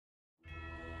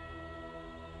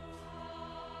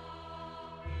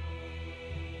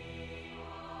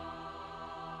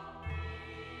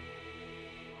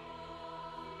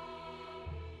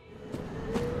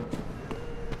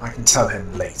can tell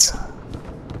him later.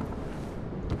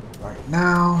 Right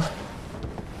now...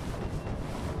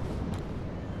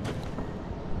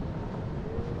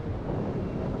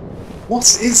 What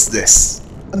is this?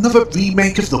 Another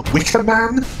remake of The Wicker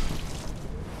Man?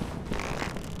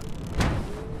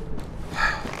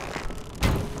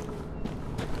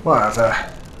 Whatever.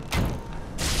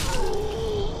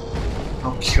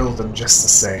 I'll kill them just the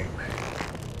same.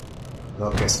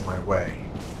 They'll get in my way.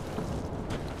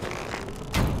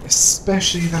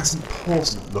 Especially that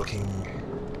important looking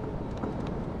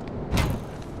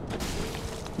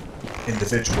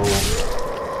individual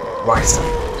right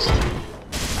hand.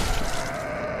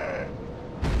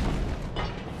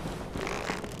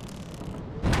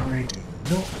 I do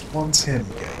not want him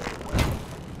getting away.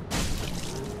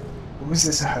 Or is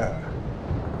it her?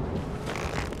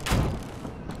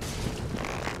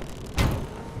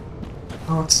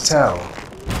 Hard to tell.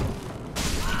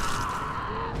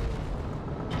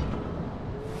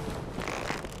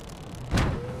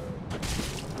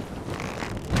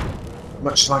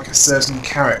 Much like a certain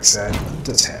character in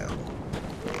Undertale.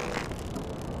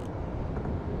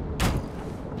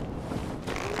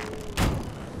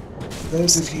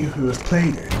 Those of you who have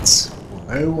played it will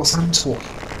know what I'm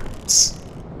talking about.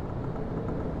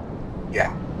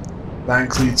 Yeah, that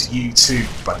includes you too,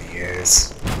 bunny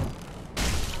ears.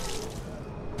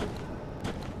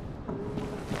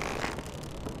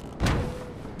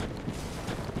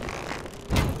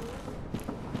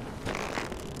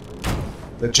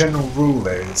 The general rule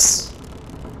is,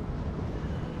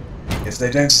 if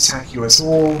they don't attack you at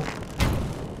all,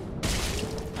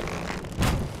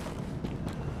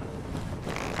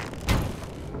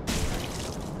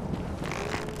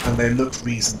 and they look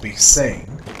reasonably sane,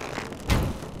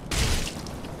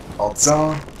 odds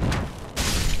are,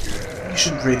 you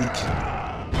should really kill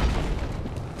them,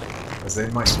 as they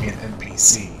might be an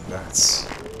NPC that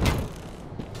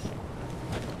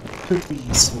could be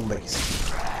useful later.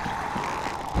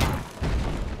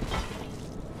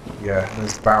 Yeah,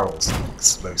 those barrels are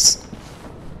explosive.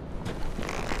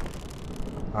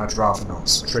 I'd rather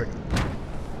not trigger them.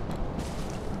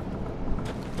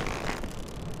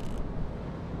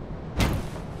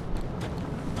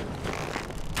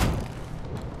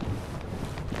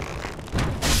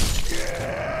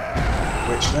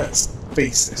 Which, let's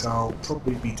face it, I'll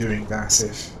probably be doing that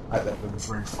if I let them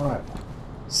through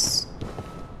fireballs.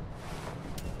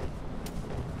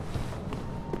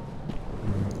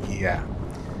 Yeah.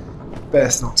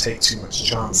 Best not take too much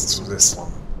chances with this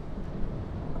one.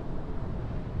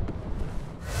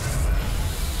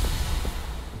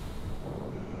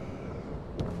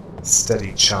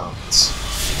 Steady chant.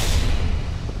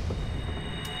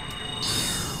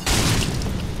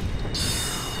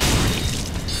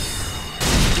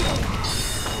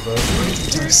 Although we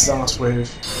do start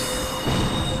with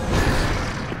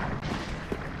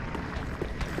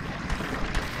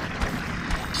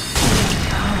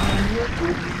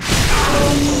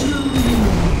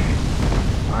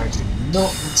I do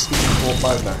not want to be caught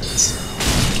by that.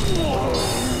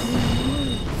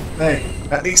 Hey,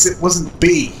 at least it wasn't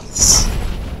bees.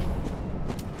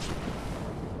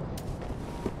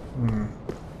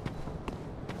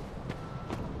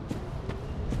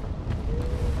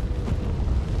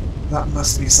 That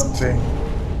must be something.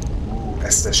 Ooh,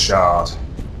 Estes Shard.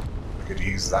 I could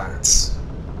use that.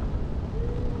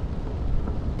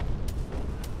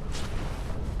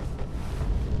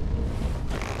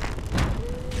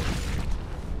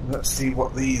 Let's see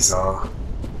what these are.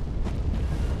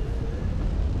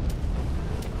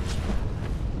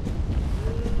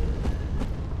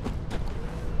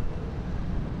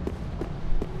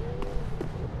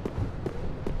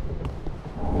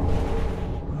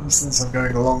 Well, since I'm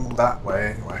going along that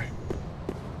way anyway,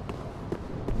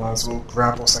 might as well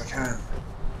grab what I can.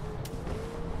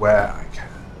 Where I can.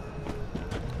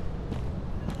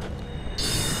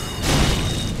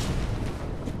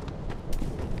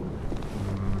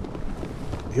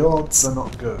 The odds are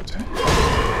not good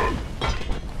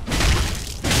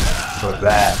for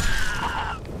that.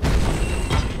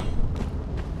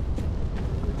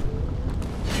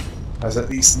 As at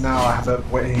least now I have a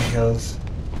way of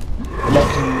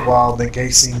blocking while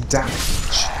negating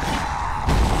damage.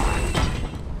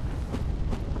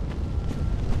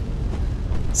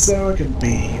 So I can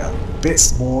be a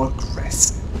bit more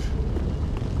aggressive.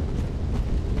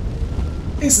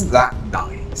 Isn't that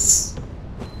nice?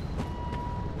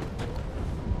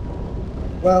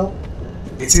 Well,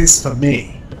 it is for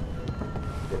me.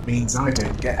 It means I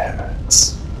don't get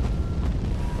hurt.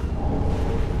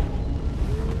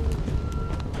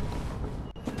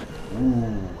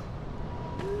 Ooh.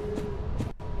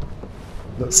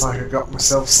 Looks like I got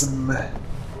myself some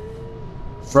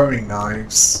throwing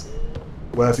knives,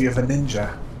 worthy of a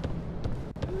ninja.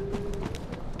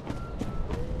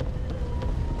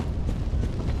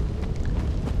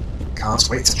 Can't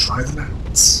wait to try them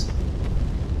out.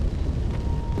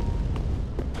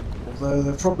 Although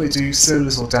they'll probably do so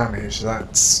little damage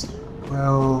that,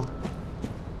 well,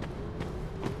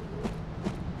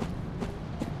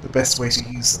 the best way to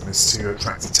use them is to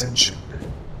attract attention.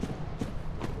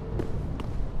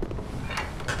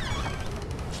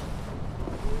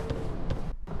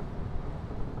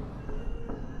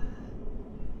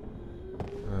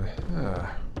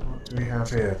 What do we have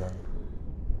here then?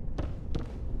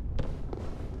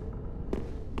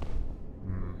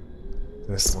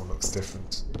 This one looks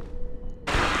different.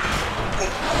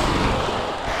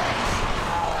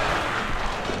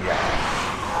 Yeah.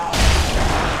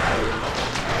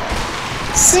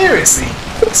 Seriously?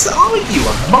 What are you,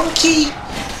 a monkey?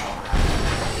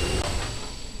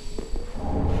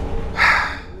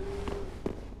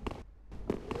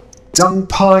 Dung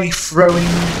pie throwing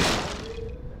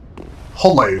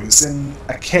hollows in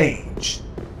a cage.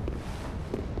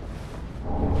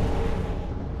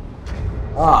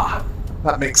 Ah,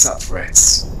 that makes up for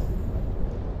it.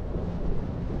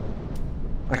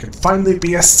 I can finally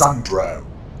be a Sunbro.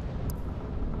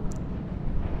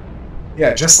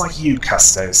 Yeah, just like you,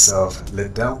 Custos of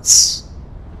Lindelts.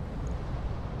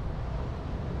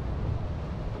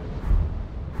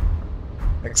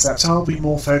 Except I'll be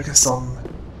more focused on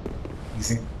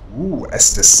using... Ooh,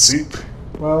 Estus soup.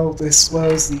 Well, this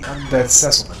was the Undead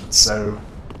Settlement, so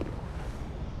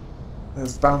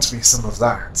there's bound to be some of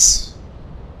that.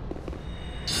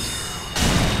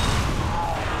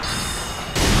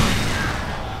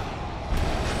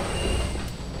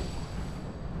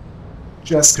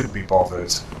 Just couldn't be bothered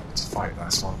to fight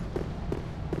that one.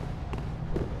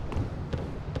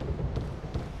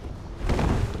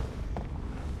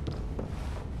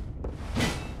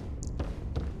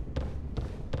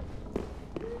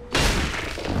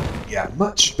 Yeah,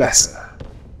 much better.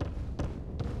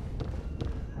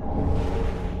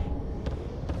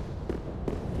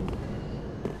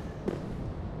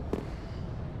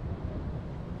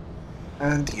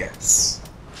 And yes,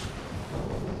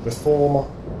 before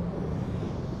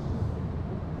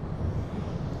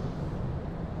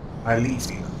I leave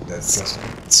the Undead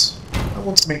Settlement, I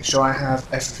want to make sure I have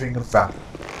everything of value.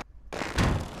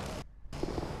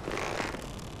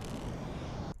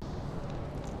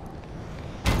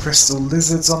 Crystal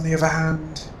lizards, on the other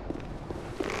hand,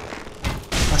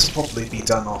 that'll probably be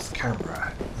done off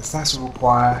camera, as that will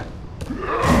require...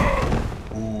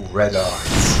 Ooh, red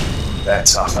eyes. They're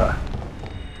tougher.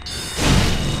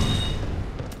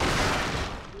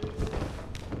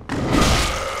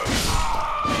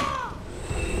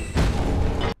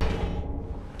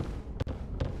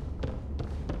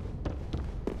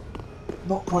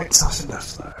 Not quite tough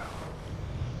enough, though.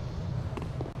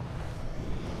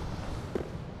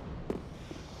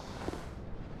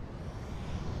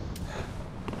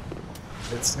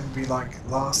 It's going to be like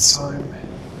last time,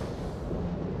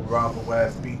 or rather where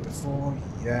I've been before.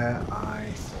 Yeah,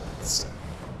 I thought so.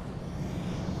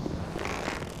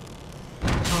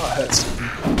 Can't hurt to be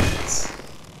quiet.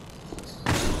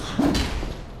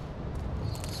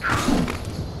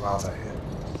 Rather him.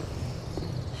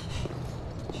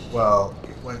 Well,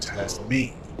 it won't hurt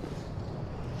me,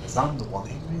 as I'm the one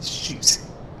who is shooting.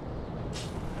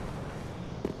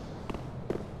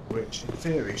 Which, in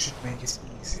theory, should make it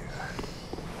easier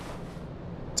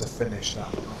to finish that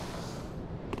one off.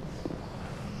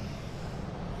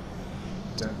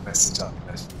 Don't mess it up,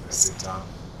 NetMoverSitan.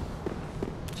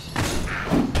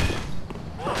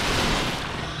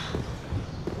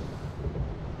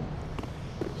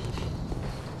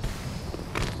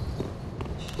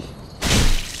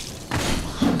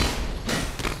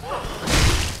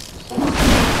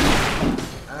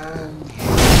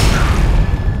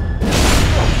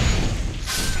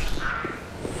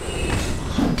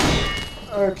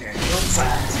 Okay, not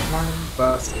exactly as planned,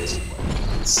 but it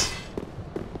works.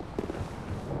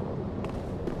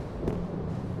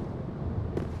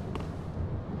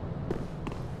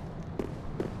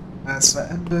 As for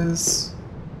embers,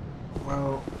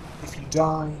 well, if you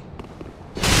die,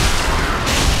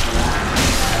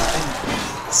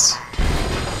 enemies,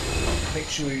 make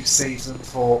sure you save them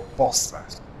for boss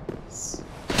battles.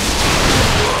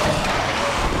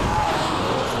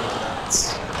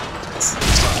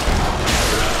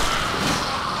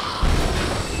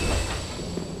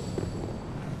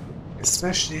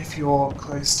 Especially if you're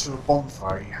close to a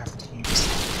bonfire, you have to use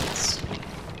it.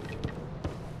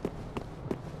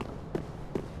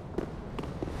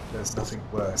 There's nothing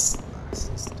worse than that,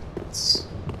 isn't it?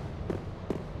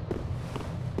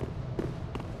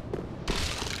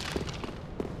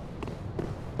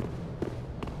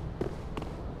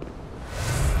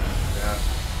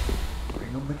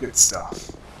 Good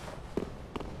stuff.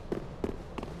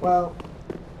 Well,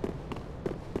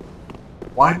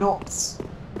 why not?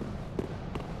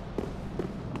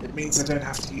 It means I don't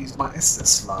have to use my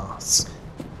Estus flask.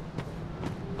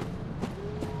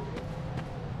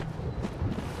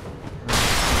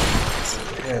 It's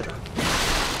over here then.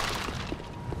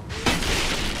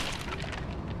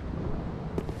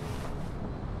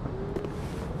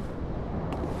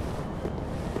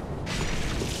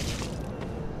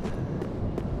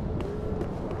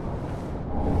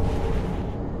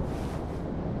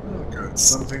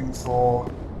 Something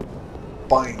for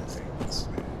buying things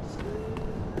with.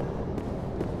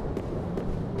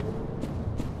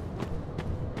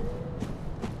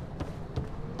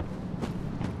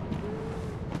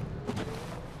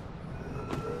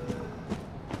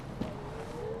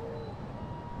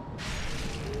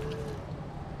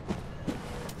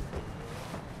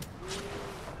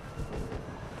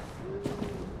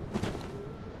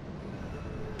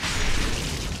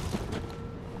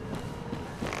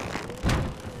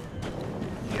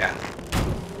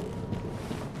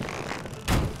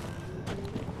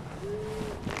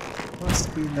 Must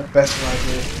have been a better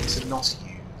idea to not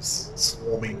use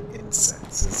swarming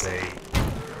insects as a...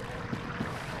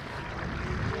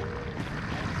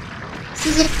 This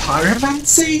is a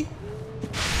pyromancy?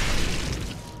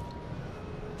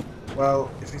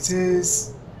 Well, if it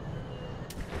is...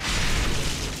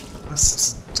 it must have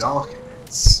some dark in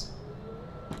it.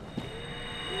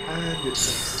 And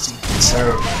it's a pretty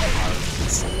terrible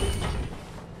pyromancy.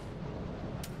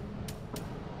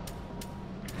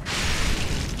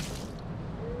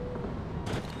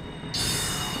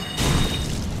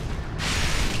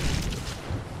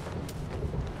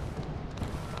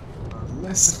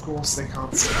 Unless, of course, they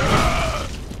can't see.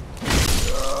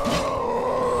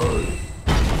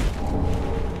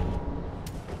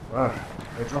 Wow,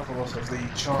 they drop a lot of the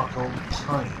charcoal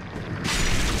pine.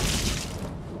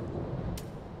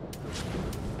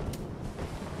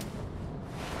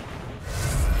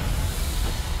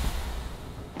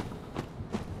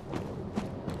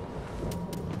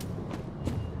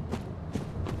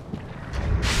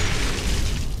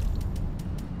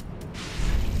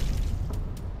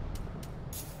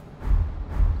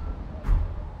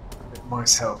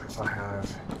 Might help if I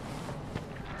have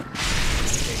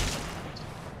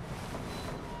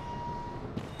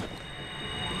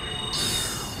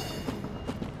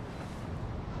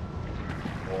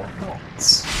or not.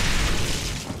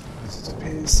 It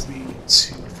appears to be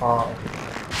too far away.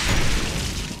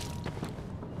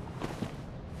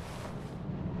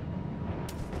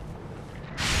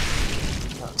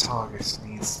 That target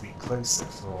needs to be closer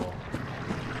for...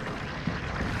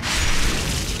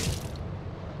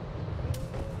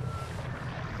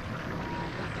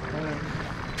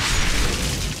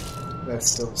 There's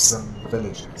still some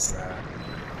villages there.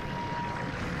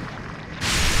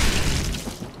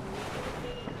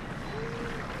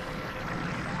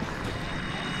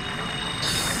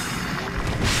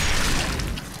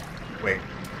 Wait.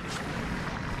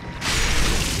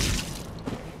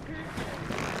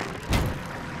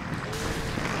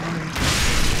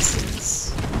 This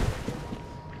is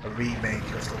a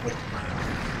remake of the Wickman.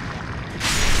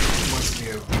 It must be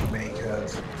a remake of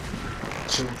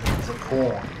Children of the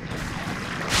Corn.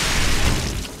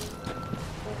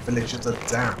 Village of the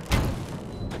Damned.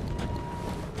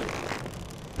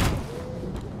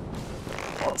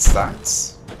 What's that?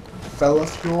 Fell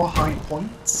off your high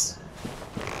points?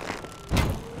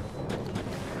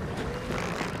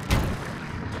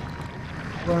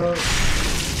 Well,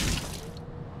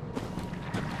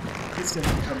 it's going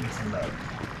to be coming from low.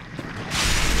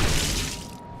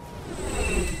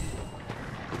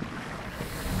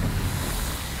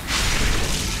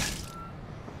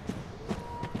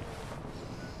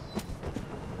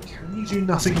 Do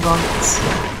nothing right.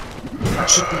 That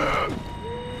should be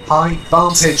high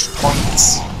vantage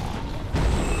points.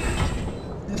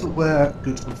 Never were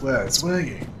good with words, were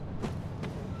you?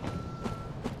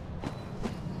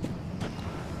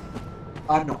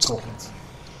 I'm not talking to you.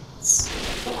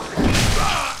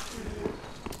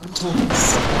 I'm talking to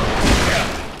someone.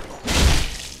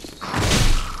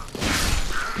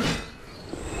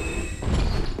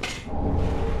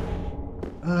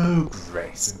 Oh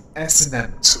great, an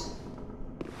S&M tool.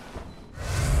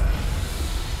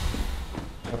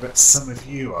 I bet some of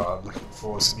you are looking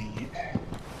forward to me.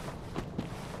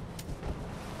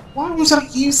 Why would I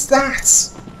use that?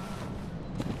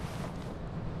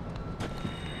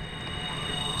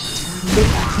 Do you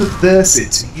look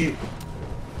perverted to you?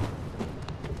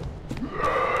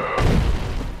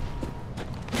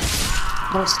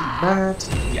 Must be mad?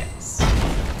 Yes.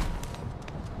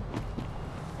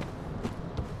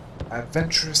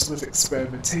 Adventurous with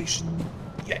experimentation?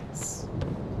 Yes.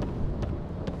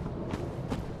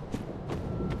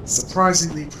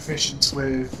 Surprisingly proficient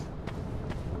with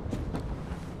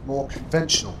more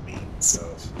conventional means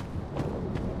of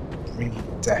bringing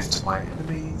death to my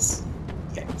enemies?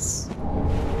 Yes.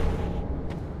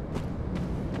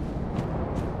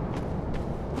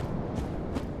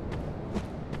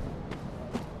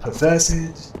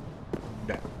 Perverted?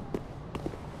 No.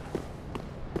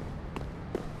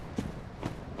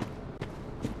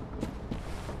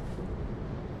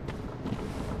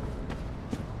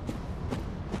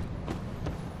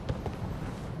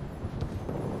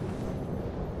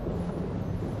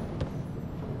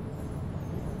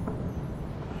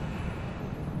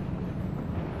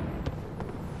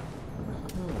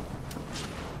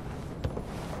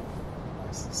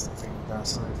 Is there something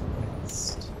that I've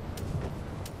missed?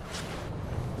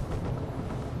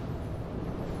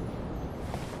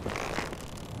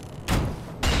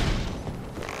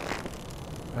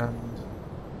 And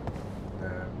no,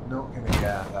 I'm not going to get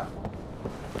out of that one.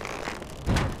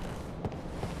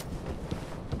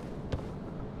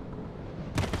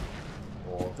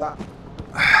 Or that.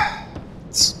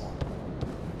 Small.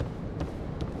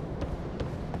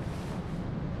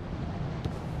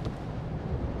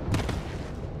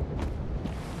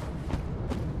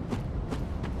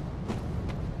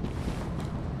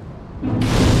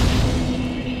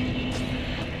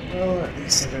 Well, at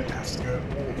least I don't have to go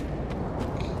all.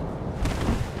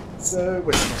 So,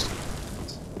 wait a minute.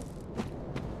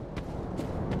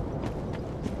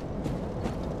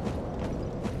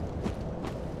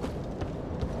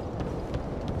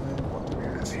 And what do we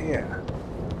have here?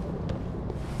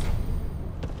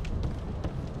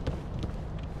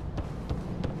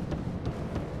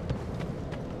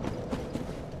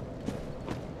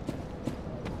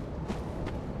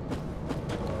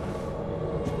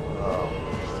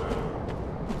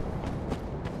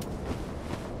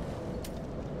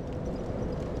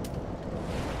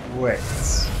 Wait.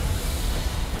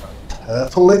 A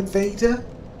purple invader?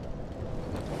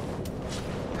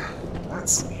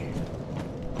 That's new.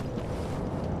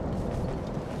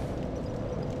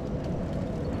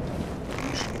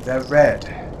 Usually they're red.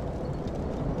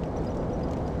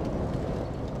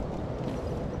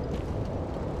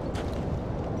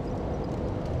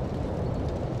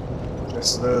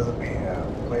 Just lure them here,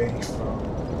 away from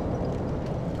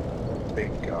the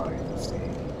big guy of the...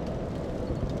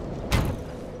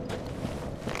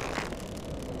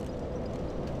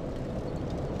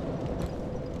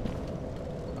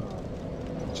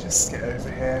 Just get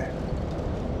over here.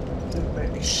 Don't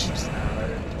make me shoot an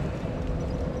arrow.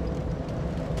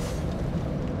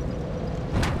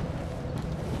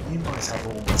 You might have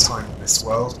all the time in this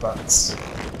world, but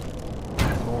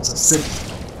animals are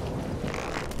simple.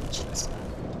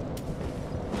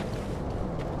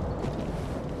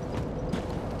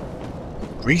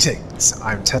 Greetings,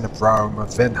 I'm Tenebrarum of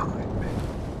Venheim.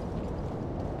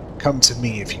 Come to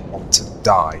me if you want to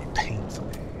die painfully.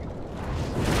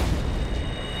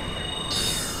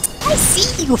 I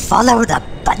see you follow the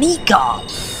bunny god.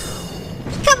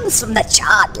 He comes from the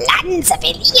charred lands of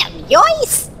Ilium,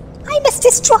 Yois. I must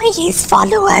destroy his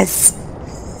followers.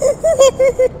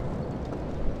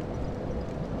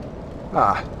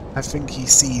 Ah, I think he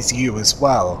sees you as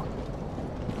well.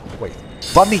 Wait,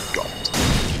 bunny god?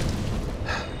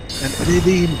 And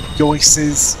Ilium Yois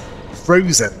is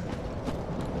frozen.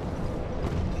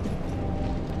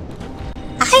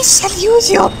 I shall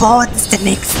use your boards to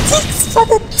make sticks for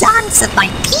the dance of my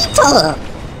people.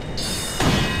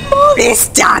 Morris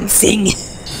dancing.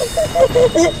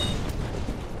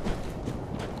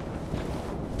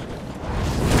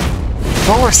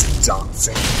 Morris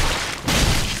dancing.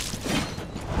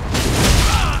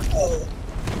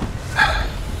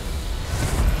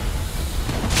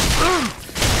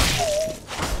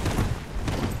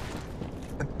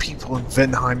 And people in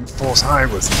Venheim thought I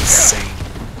was insane.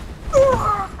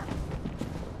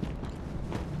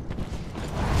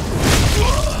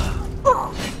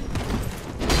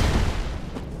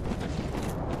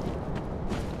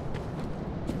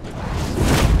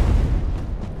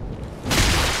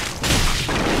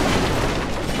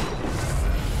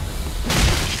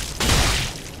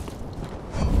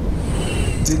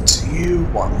 Did to you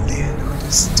what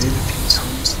Leonidas did a few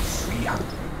times for 300.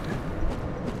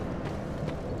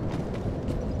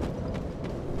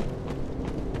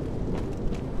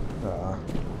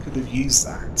 Could have used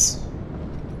that.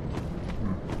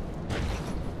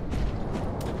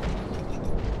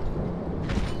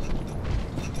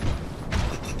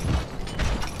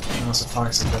 Now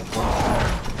suffice that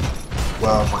one.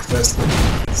 Well, my first thing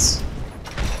is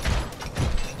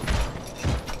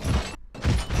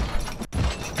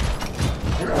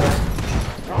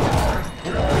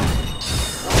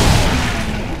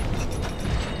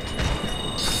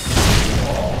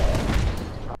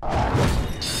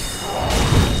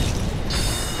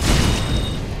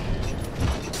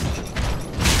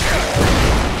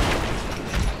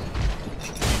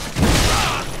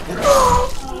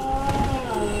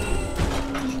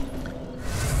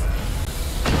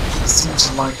seem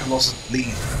to like a lot of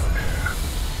bleeding over here.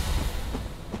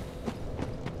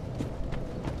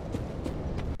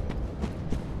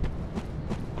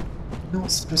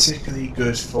 Not particularly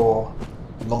good for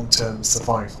long-term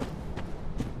survival.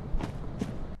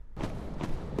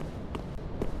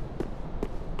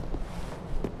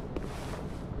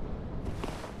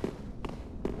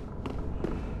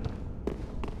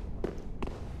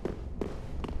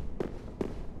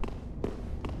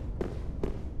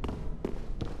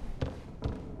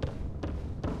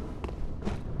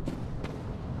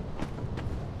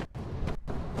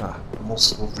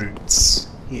 Multiple routes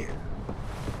here.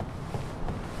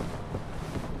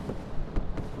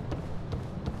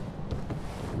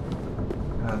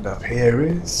 And up here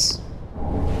is...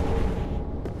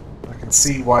 I can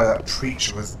see why that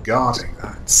preacher was guarding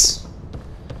that.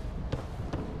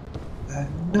 They're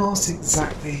not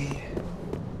exactly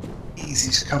easy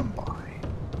to come by.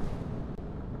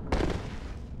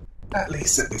 At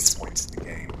least at this point in the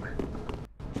game.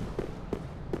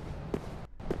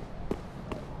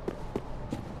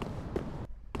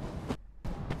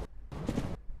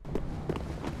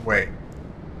 Wait,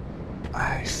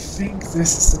 I think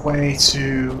this is the way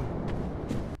to...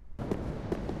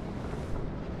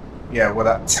 yeah, where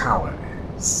that tower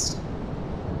is.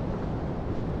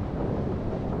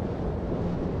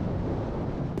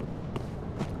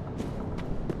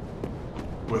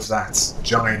 With that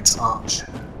giant archer.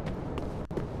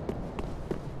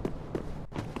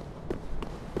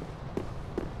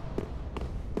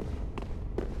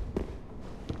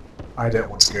 I don't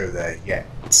want to go there yet.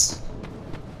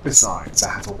 Besides,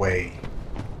 I have a way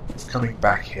of coming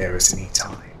back here at any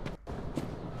time.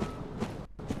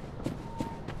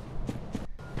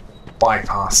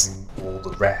 Bypassing all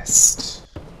the rest.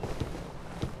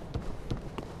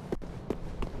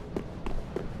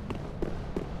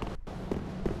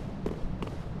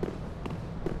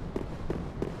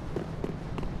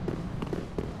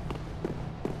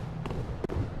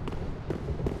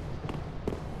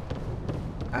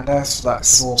 And as for that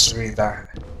sorcery that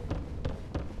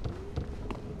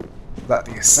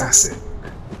the assassin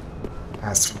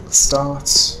has from the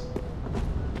start,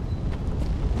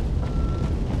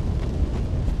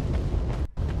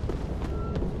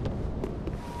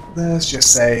 let's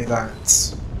just say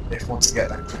that if I want to get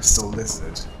that crystal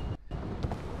lizard,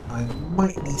 I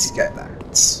might need to get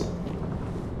that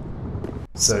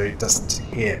so it doesn't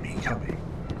hear me coming.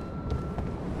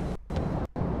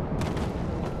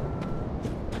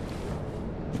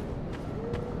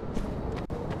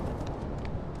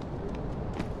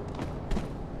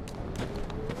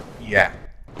 Yeah,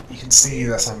 you can see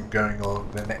that I'm going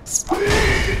along the next path.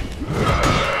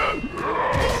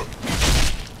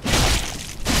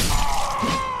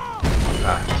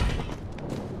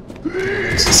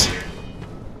 Notice you.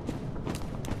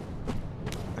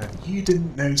 And you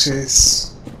didn't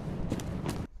notice...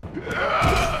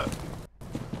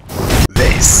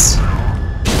 this.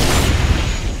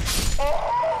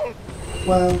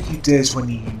 Well, you did when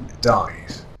you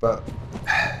died, but...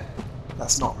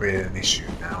 that's not really an issue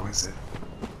now, is it?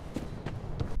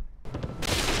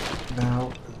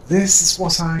 Now, this is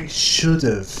what I should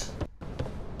have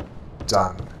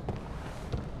done.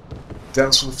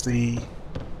 Dealt with the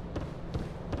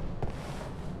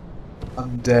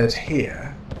undead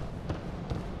here,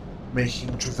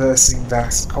 making traversing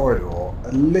that corridor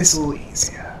a little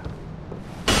easier.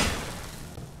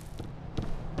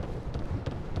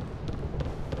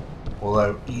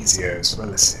 Although easier is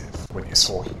relative when you're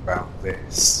talking about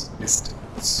this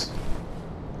distance.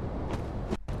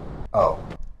 Oh.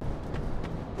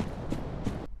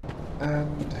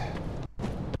 And...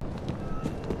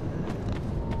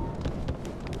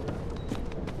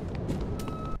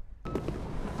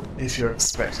 if you're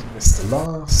expecting this to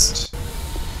last...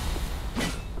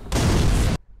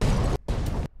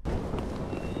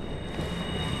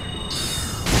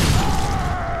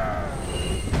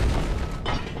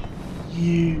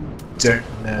 you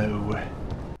don't know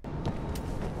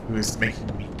who is making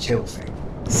me kill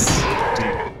things, do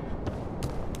you?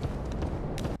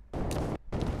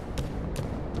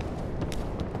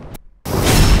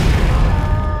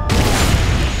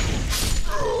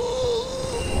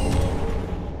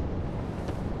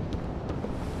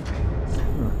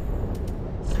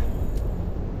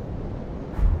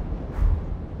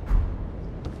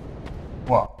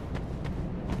 What?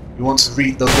 You want to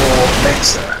read the law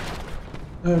later?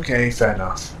 Okay, fair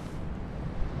enough.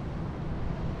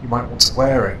 You might want to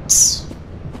wear it.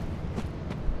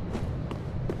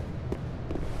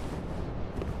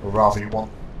 Or rather you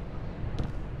want...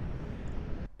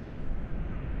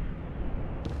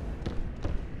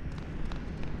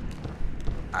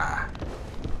 ah.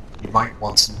 You might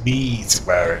want me to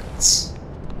wear it.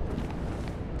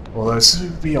 Although, to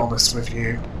be honest with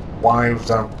you, why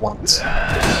would I want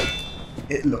to?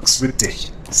 It looks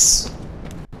ridiculous.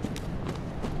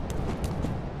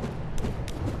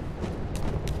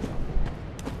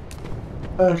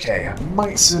 Okay, I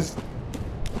might have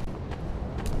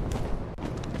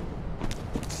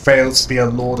failed to be a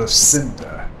Lord of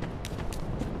Cinder,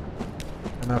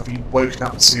 and I've been woken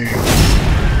up to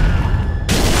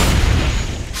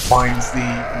find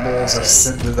the Lords of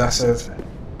Cinder that have,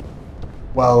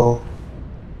 well,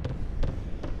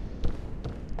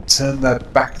 turned their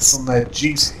backs on their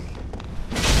duty.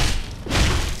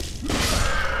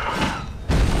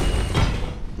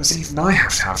 But even I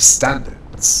have to have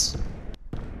standards.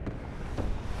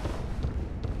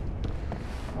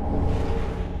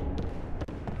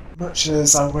 Much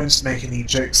as I won't make any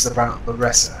jokes about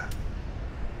Loretta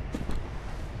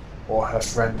or her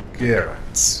friend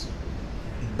Geralt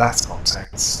in that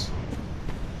context,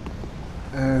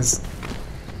 as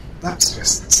that's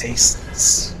just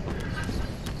tasteless.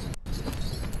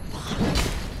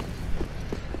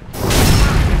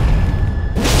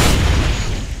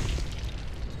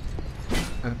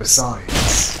 And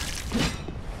besides,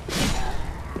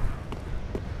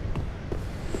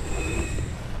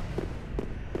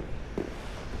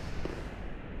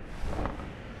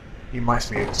 you might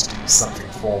be able to do something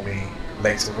for me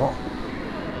later on.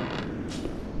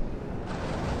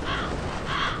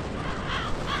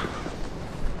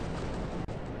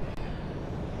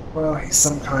 Well, he's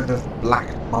some kind of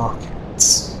black market.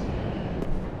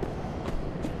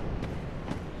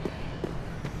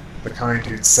 The kind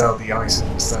who'd sell the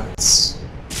items that...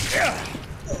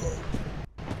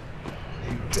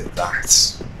 Who did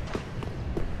that?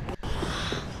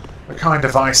 The kind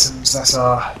of items that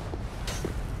are...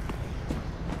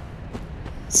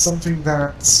 something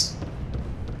that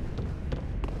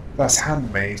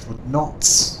handmade would not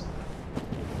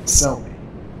sell me,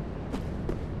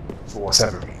 for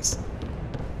whatever reason.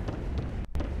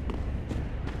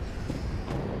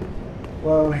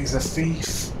 Well, he's a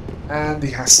thief, and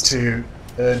he has to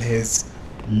earn his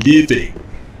living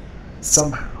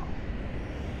somehow.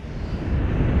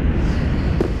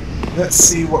 Let's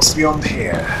see what's beyond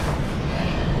here.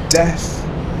 Death?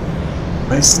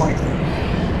 Most likely.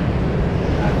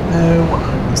 No,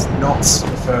 I was not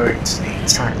referring to the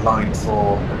tagline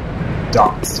for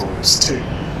Dark Souls 2.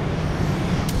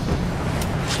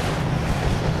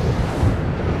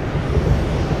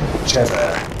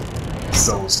 Whichever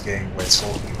Souls game we're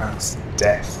talking about,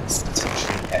 death is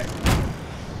potentially everything.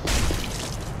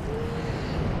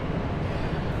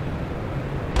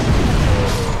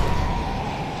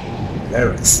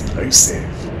 They're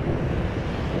explosive.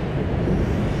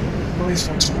 I always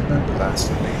want to remember that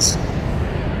for later.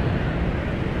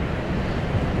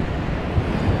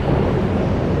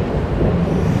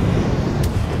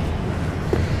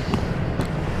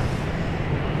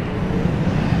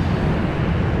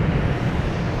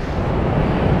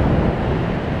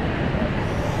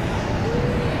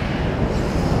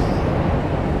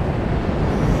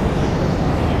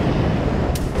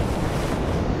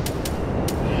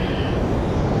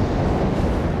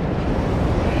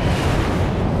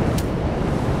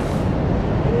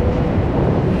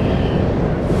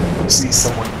 See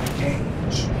someone in the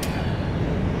cage.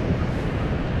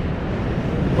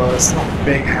 Well, it's not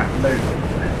Big Hat Logan.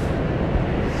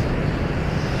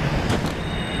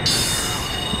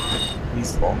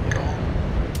 He's long gone.